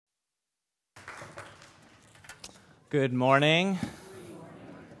Good morning.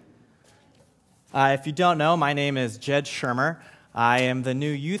 If you don't know, my name is Jed Shermer. I am the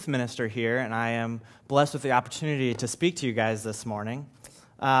new youth minister here, and I am blessed with the opportunity to speak to you guys this morning.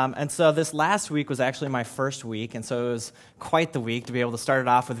 And so this last week was actually my first week, and so it was quite the week to be able to start it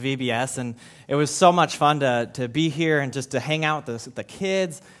off with VBS, and it was so much fun to be here and just to hang out with the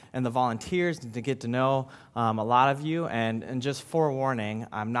kids and the volunteers and to get to know a lot of you. And just forewarning,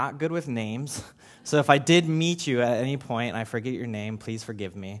 I'm not good with names. So if I did meet you at any point and I forget your name, please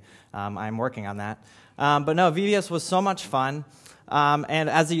forgive me. I'm working on that. But no, VBS was so much fun. And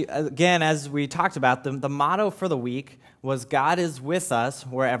as we talked about, the motto for the week was God is with us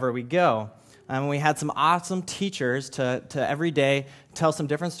wherever we go. And we had some awesome teachers to every day tell some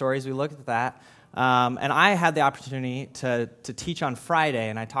different stories. We looked at that. And I had the opportunity to teach on Friday,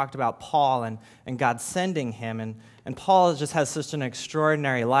 and I talked about Paul and God sending him. And Paul just has such an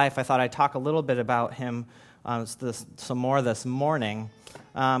extraordinary life. I thought I'd talk a little bit about him some more this morning.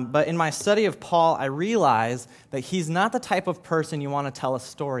 But in my study of Paul, I realized that he's not the type of person you want to tell a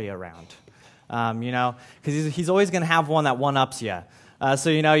story around. Because he's always going to have one that one-ups you. So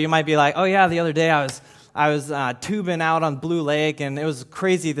you might be like, oh yeah, the other day I was tubing out on Blue Lake, and it was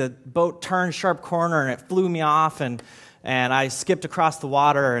crazy. The boat turned sharp corner, and it flew me off, and I skipped across the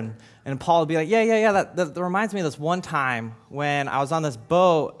water, and Paul would be like, yeah, that reminds me of this one time when I was on this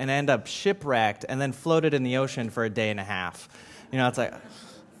boat and ended up shipwrecked and then floated in the ocean for a day and a half. It's like,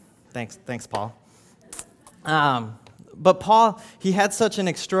 thanks, Paul. But Paul, he had such an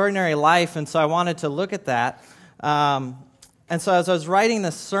extraordinary life, and so I wanted to look at that. And so as I was writing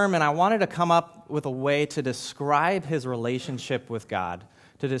this sermon, I wanted to come up with a way to describe his relationship with God,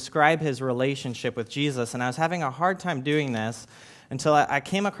 to describe his relationship with Jesus. And I was having a hard time doing this until I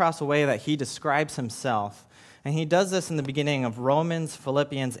came across a way that he describes himself. And he does this in the beginning of Romans,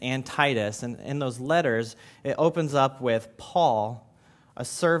 Philippians, and Titus. And in those letters, it opens up with Paul, a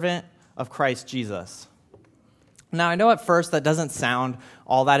servant of Christ Jesus. Now, I know at first that doesn't sound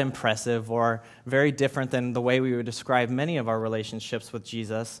all that impressive or very different than the way we would describe many of our relationships with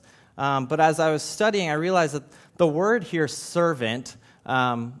Jesus. But as I was studying, I realized that the word here, servant,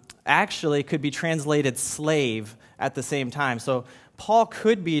 actually could be translated slave at the same time. So Paul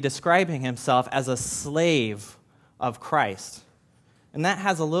could be describing himself as a slave of Christ. And that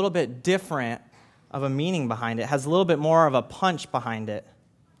has a little bit different of a meaning behind it, has a little bit more of a punch behind it.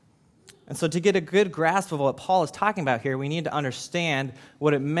 And so to get a good grasp of what Paul is talking about here, we need to understand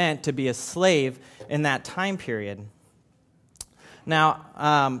what it meant to be a slave in that time period.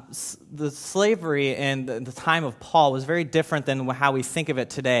 Now, the slavery in the time of Paul was very different than how we think of it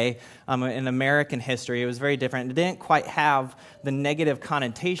today in American history. It was very different. It didn't quite have the negative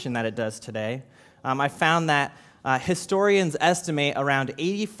connotation that it does today. I found that historians estimate around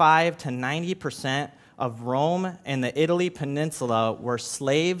 85 to 90% of Rome and the Italy peninsula were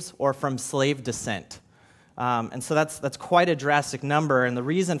slaves or from slave descent. And so that's quite a drastic number, and the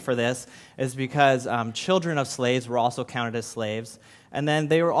reason for this is because children of slaves were also counted as slaves. And then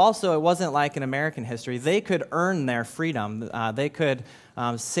they were also, it wasn't like in American history, they could earn their freedom. They could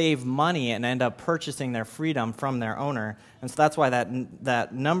save money and end up purchasing their freedom from their owner. And so that's why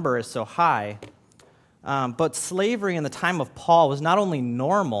that number is so high. But slavery in the time of Paul was not only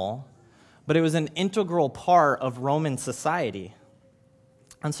normal, but it was an integral part of Roman society.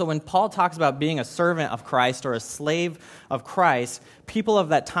 And so when Paul talks about being a servant of Christ or a slave of Christ, people of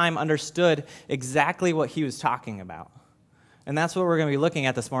that time understood exactly what he was talking about. And that's what we're going to be looking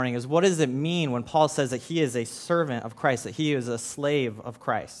at this morning, is what does it mean when Paul says that he is a servant of Christ, that he is a slave of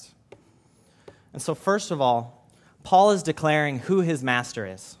Christ? And so first of all, Paul is declaring who his master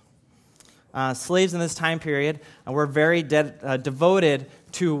is. Slaves in this time period were very devoted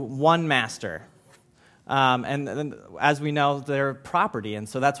to one master. And as we know, they're property, and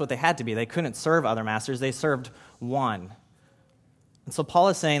so that's what they had to be. They couldn't serve other masters. They served one. And so Paul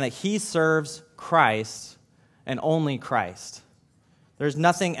is saying that he serves Christ and only Christ. There's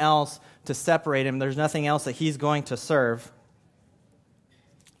nothing else to separate him. There's nothing else that he's going to serve.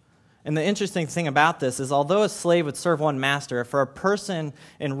 And the interesting thing about this is, although a slave would serve one master, for a person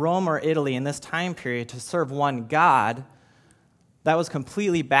in Rome or Italy in this time period to serve one God, that was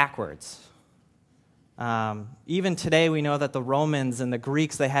completely backwards. Even today, we know that the Romans and the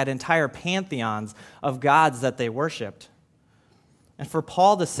Greeks, they had entire pantheons of gods that they worshipped. And for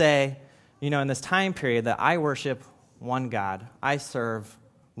Paul to say, in this time period, that I worship one God, I serve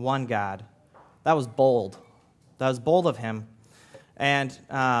one God, that was bold. That was bold of him. And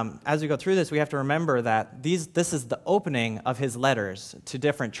as we go through this, we have to remember that this is the opening of his letters to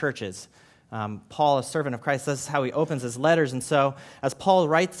different churches. Paul, a servant of Christ, this is how he opens his letters. And so as Paul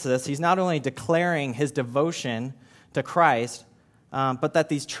writes this, he's not only declaring his devotion to Christ, but that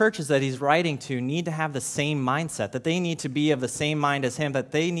these churches that he's writing to need to have the same mindset, that they need to be of the same mind as him,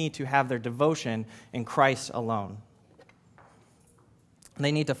 that they need to have their devotion in Christ alone.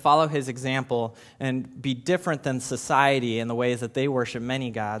 They need to follow his example and be different than society in the ways that they worship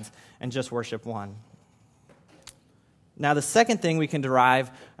many gods and just worship one. Now, the second thing we can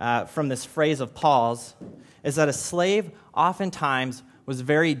derive from this phrase of Paul's is that a slave oftentimes was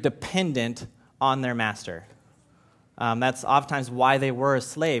very dependent on their master. That's oftentimes why they were a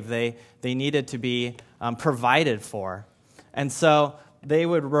slave. They needed to be provided for. And so they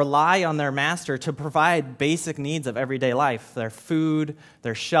would rely on their master to provide basic needs of everyday life, their food,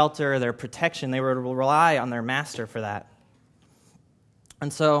 their shelter, their protection. They would rely on their master for that.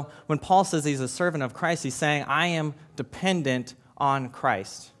 And so when Paul says he's a servant of Christ, he's saying, I am dependent on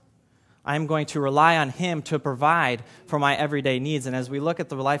Christ. I am going to rely on him to provide for my everyday needs. And as we look at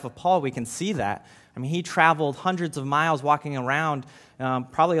the life of Paul, we can see that. I mean, he traveled hundreds of miles walking around,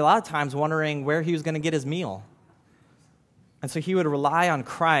 probably a lot of times wondering where he was going to get his meal. And so he would rely on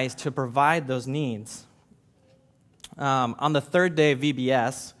Christ to provide those needs. On the third day of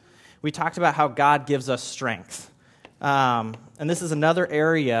VBS, we talked about how God gives us strength. And this is another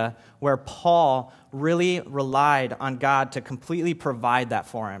area where Paul really relied on God to completely provide that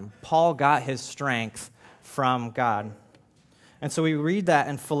for him. Paul got his strength from God. And so we read that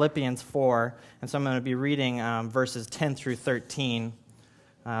in Philippians 4, and so I'm going to be reading verses 10 through 13.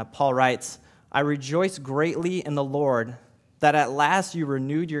 Paul writes, I rejoice greatly in the Lord that at last you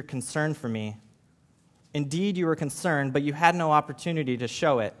renewed your concern for me. Indeed, you were concerned, but you had no opportunity to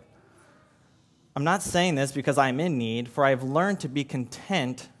show it. I'm not saying this because I'm in need, for I have learned to be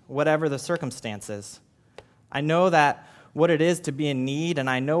content whatever the circumstances. I know that what it is to be in need, and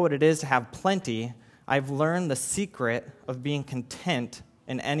I know what it is to have plenty. I've learned the secret of being content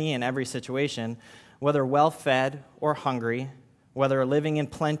in any and every situation, whether well-fed or hungry, whether living in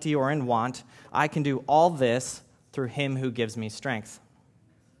plenty or in want. I can do all this through him who gives me strength.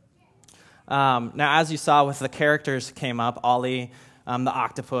 Now, as you saw with the characters came up, Ollie, the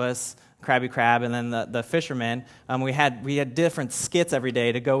octopus, Krabby Crab, and then the fisherman, we had different skits every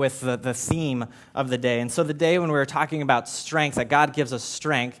day to go with the theme of the day. And so the day when we were talking about strength, that God gives us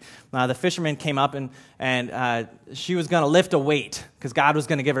strength, the fisherman came up and she was going to lift a weight because God was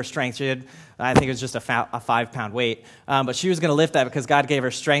going to give her strength. She had, I think it was just a 5-pound weight, but she was going to lift that because God gave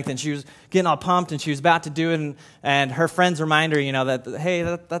her strength, and she was getting all pumped, and she was about to do it, and her friends remind her, that,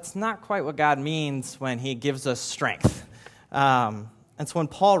 hey, that's not quite what God means when he gives us strength. And so when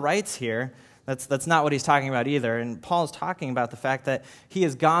Paul writes here, that's not what he's talking about either. And Paul is talking about the fact that he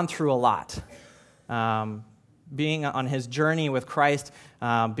has gone through a lot. Being on his journey with Christ,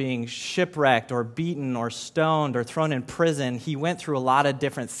 being shipwrecked or beaten or stoned or thrown in prison, he went through a lot of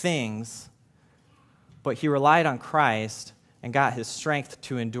different things. But he relied on Christ and got his strength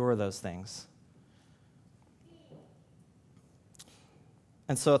to endure those things.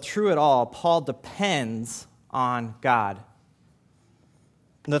 And so through it all, Paul depends on God.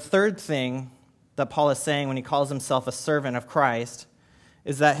 The third thing that Paul is saying when he calls himself a servant of Christ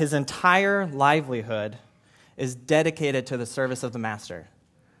is that his entire livelihood is dedicated to the service of the master.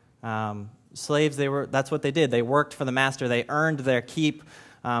 Slaves, that's what they did. They worked for the master. They earned their keep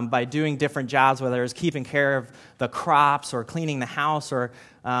by doing different jobs, whether it was keeping care of the crops or cleaning the house or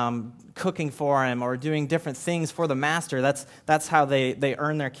cooking for him or doing different things for the master. That's how they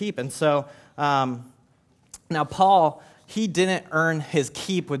earn their keep. And so now Paul, he didn't earn his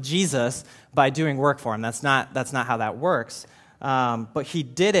keep with Jesus by doing work for him. That's not how that works. But he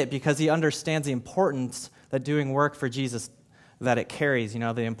did it because he understands the importance that doing work for Jesus, that it carries,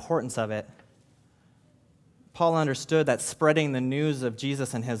 the importance of it. Paul understood that spreading the news of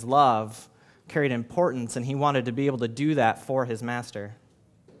Jesus and his love carried importance, and he wanted to be able to do that for his master.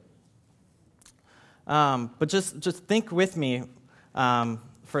 But just think with me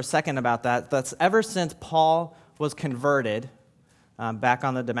for a second about that. That's ever since Paul was converted, back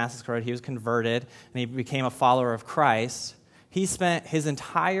on the Damascus Road, he was converted, and he became a follower of Christ. He spent his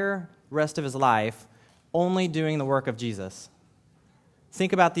entire rest of his life only doing the work of Jesus.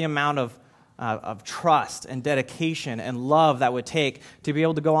 Think about the amount of trust and dedication and love that would take to be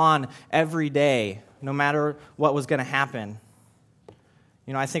able to go on every day, no matter what was going to happen.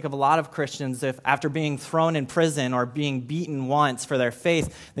 I think of a lot of Christians, if after being thrown in prison or being beaten once for their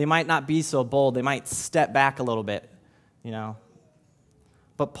faith, they might not be so bold. They might step back a little bit,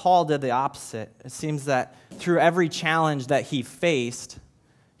 But Paul did the opposite. It seems that through every challenge that he faced,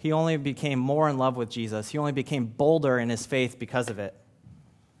 he only became more in love with Jesus. He only became bolder in his faith because of it.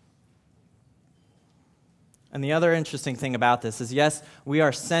 And the other interesting thing about this is, yes, we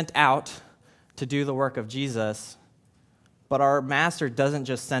are sent out to do the work of Jesus, But our master doesn't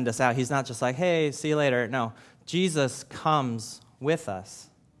just send us out. He's not just like, hey, see you later. No, Jesus comes with us.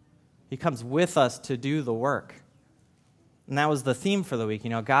 He comes with us to do the work. And that was the theme for the week.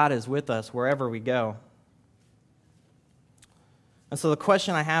 God is with us wherever we go. And so the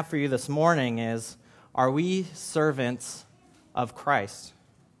question I have for you this morning is, are we servants of Christ?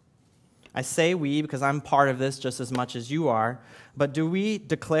 I say we because I'm part of this just as much as you are, but do we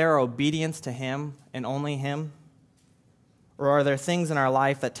declare obedience to Him and only Him? Or are there things in our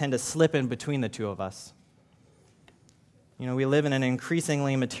life that tend to slip in between the two of us? We live in an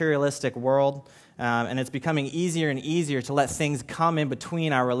increasingly materialistic world, and it's becoming easier and easier to let things come in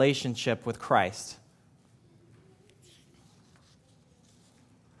between our relationship with Christ.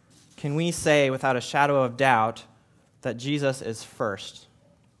 Can we say without a shadow of doubt that Jesus is first?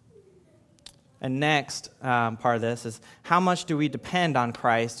 And next part of this is, how much do we depend on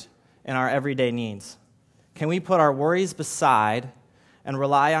Christ in our everyday needs? Can we put our worries beside and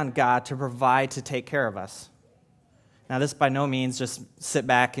rely on God to provide, to take care of us? Now, this by no means just sit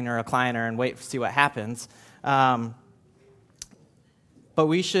back in your recliner and wait to see what happens. But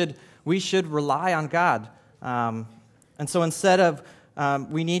we should rely on God. And so instead of,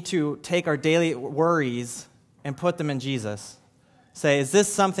 we need to take our daily worries and put them in Jesus. Say, is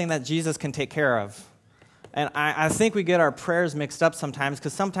this something that Jesus can take care of? And I think we get our prayers mixed up sometimes,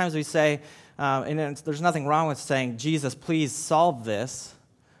 because sometimes we say, and there's nothing wrong with saying, Jesus, please solve this.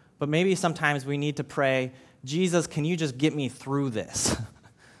 But maybe sometimes we need to pray, Jesus, can you just get me through this?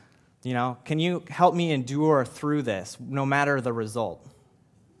 Can you help me endure through this, no matter the result?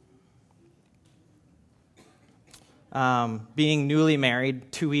 Being newly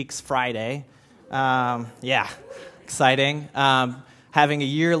married, 2 weeks Friday, exciting. Having a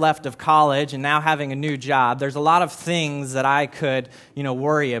year left of college and now having a new job, there's a lot of things that I could,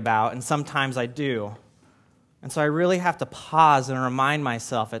 worry about, and sometimes I do. And so I really have to pause and remind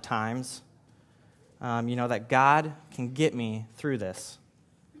myself at times, that God can get me through this.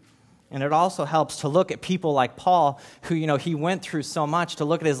 And it also helps to look at people like Paul, who, he went through so much, to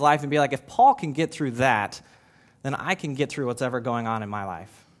look at his life and be like, if Paul can get through that, then I can get through what's ever going on in my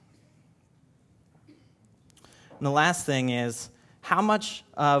life. And the last thing is, how much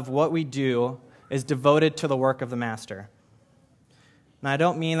of what we do is devoted to the work of the Master? Now, I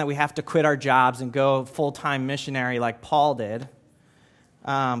don't mean that we have to quit our jobs and go full-time missionary like Paul did,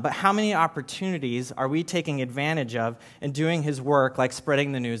 but how many opportunities are we taking advantage of in doing his work, like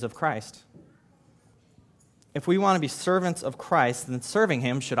spreading the news of Christ? If we want to be servants of Christ, then serving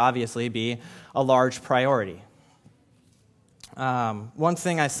him should obviously be a large priority. One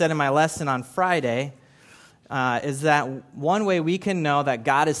thing I said in my lesson on Friday is that one way we can know that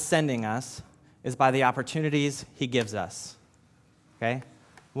God is sending us is by the opportunities he gives us. Okay?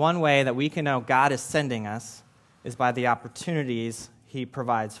 One way that we can know God is sending us is by the opportunities he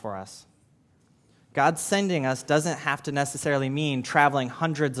provides for us. God sending us doesn't have to necessarily mean traveling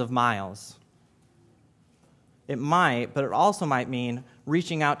hundreds of miles. It might, but it also might mean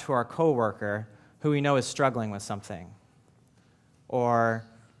reaching out to our coworker who we know is struggling with something. Or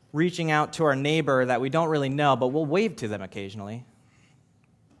reaching out to our neighbor that we don't really know, but we'll wave to them occasionally.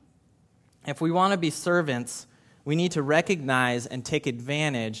 If we want to be servants, we need to recognize and take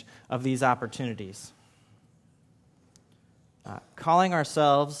advantage of these opportunities. Calling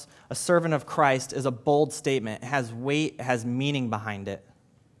ourselves a servant of Christ is a bold statement. It has weight, it has meaning behind it.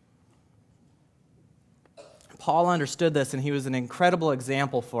 Paul understood this, and he was an incredible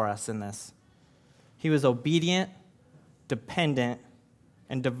example for us in this. He was obedient, dependent,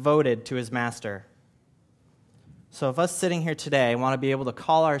 and devoted to his master. So if us sitting here today want to be able to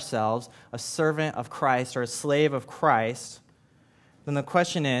call ourselves a servant of Christ or a slave of Christ, then the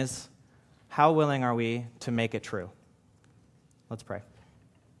question is, how willing are we to make it true? Let's pray.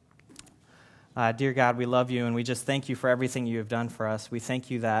 Dear God, we love you, and we just thank you for everything you have done for us. We thank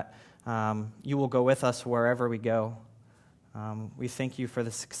you that you will go with us wherever we go. We thank you for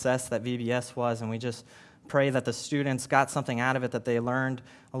the success that VBS was, and we just pray that the students got something out of it, that they learned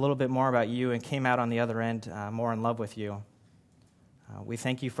a little bit more about you and came out on the other end more in love with you. We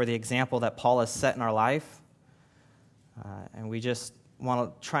thank you for the example that Paul has set in our life, and we just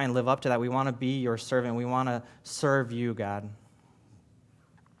want to try and live up to that. We want to be your servant. We want to serve you, God.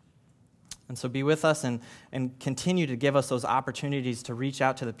 And so be with us and continue to give us those opportunities to reach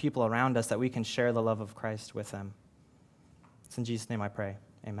out to the people around us that we can share the love of Christ with them. It's in Jesus' name I pray.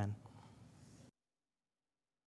 Amen.